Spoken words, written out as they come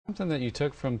Something that you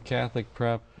took from Catholic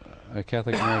prep,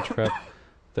 Catholic marriage prep,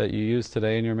 that you use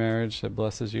today in your marriage that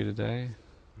blesses you today?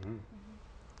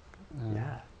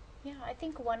 Yeah. Yeah, I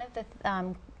think one of the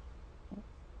kind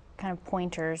of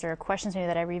pointers or questions maybe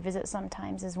that I revisit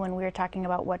sometimes is when we're talking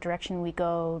about what direction we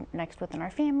go next within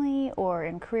our family or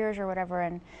in careers or whatever,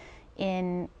 and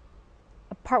in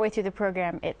partway through the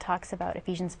program it talks about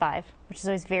Ephesians 5, which is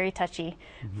always very touchy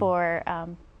for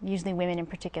usually women in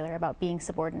particular, about being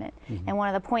subordinate. And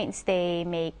one of the points they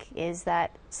make is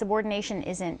that subordination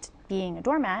isn't being a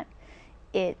doormat,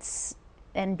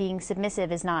 and being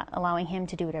submissive is not allowing him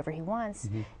to do whatever he wants.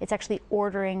 It's actually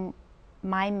ordering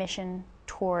my mission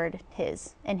toward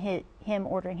his, and him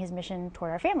ordering his mission toward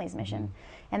our family's mission.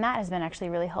 And that has been actually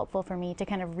really helpful for me to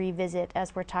kind of revisit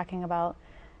as we're talking about,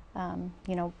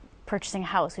 you know, purchasing a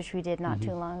house, which we did not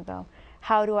too long ago.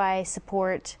 How do I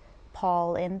support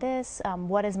Paul in this?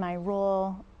 What is my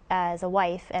role as a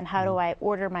wife, and how do I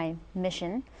order my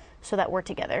mission so that we're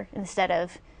together, instead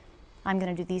of I'm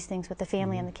going to do these things with the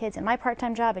family and the kids and my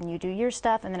part-time job, and you do your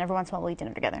stuff, and then every once in a while we'll eat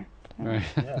dinner together. Right.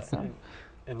 Yeah. So.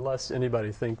 Unless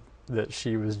anybody think that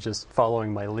she was just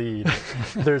following my lead,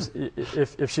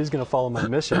 if she's going to follow my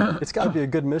mission, it's got to be a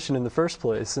good mission in the first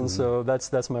place. And so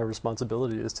that's my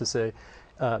responsibility, is to say,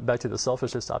 back to the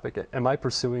selfishness topic, am I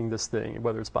pursuing this thing,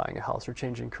 whether it's buying a house or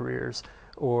changing careers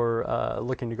or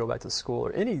looking to go back to school,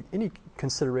 or any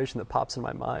consideration that pops in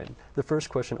my mind? The first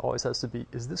question always has to be,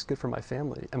 is this good for my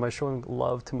family? Am I showing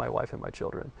love to my wife and my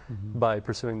children by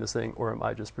pursuing this thing, or am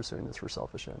I just pursuing this for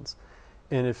selfish ends?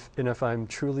 And if I'm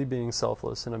truly being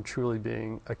selfless and I'm truly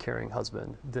being a caring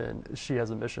husband, then she has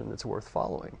a mission that's worth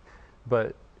following.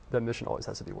 But that mission always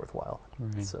has to be worthwhile.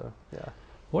 Right. So, yeah.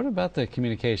 What about the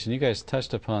communication? You guys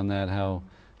touched upon that, how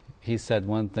he said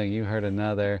one thing, you heard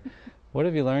another. What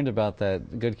have you learned about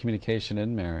that good communication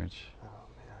in marriage? Oh,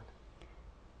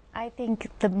 man. I think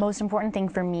the most important thing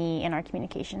for me in our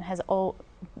communication has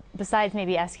besides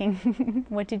maybe asking,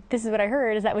 this is what I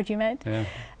heard, is that what you meant? Yeah.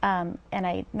 And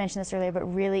I mentioned this earlier, but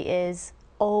really is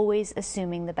always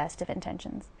assuming the best of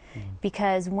intentions.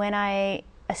 Because when I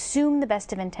assume the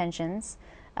best of intentions,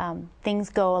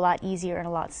 things go a lot easier and a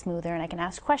lot smoother, and I can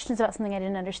ask questions about something I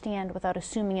didn't understand without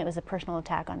assuming it was a personal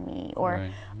attack on me, or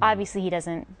obviously he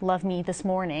doesn't love me this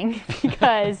morning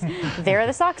because there are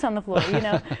the socks on the floor, you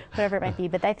know, whatever it might be.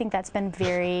 But I think that's been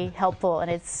very helpful,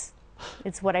 and it's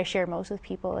what I share most with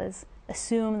people, is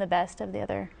assume the best of the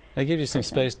other. It gives you some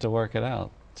person. space to work it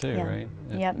out too, Yeah. right?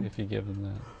 Yep. If you give them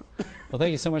that. Well,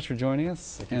 thank you so much for joining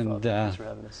us. Thank you, Father. Thanks for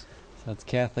having us. That's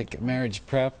Catholic Marriage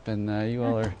Prep, and you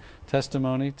all are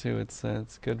testimony to its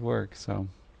good work. So,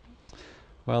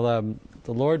 well,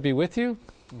 the Lord be with you.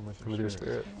 And with your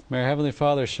spirit. May our Heavenly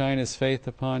Father shine His face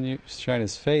upon you,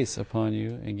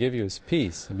 and give you His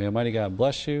peace. And may Almighty God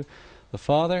bless you, the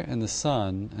Father and the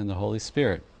Son and the Holy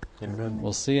Spirit. Amen.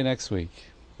 We'll see you next week.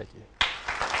 Thank you.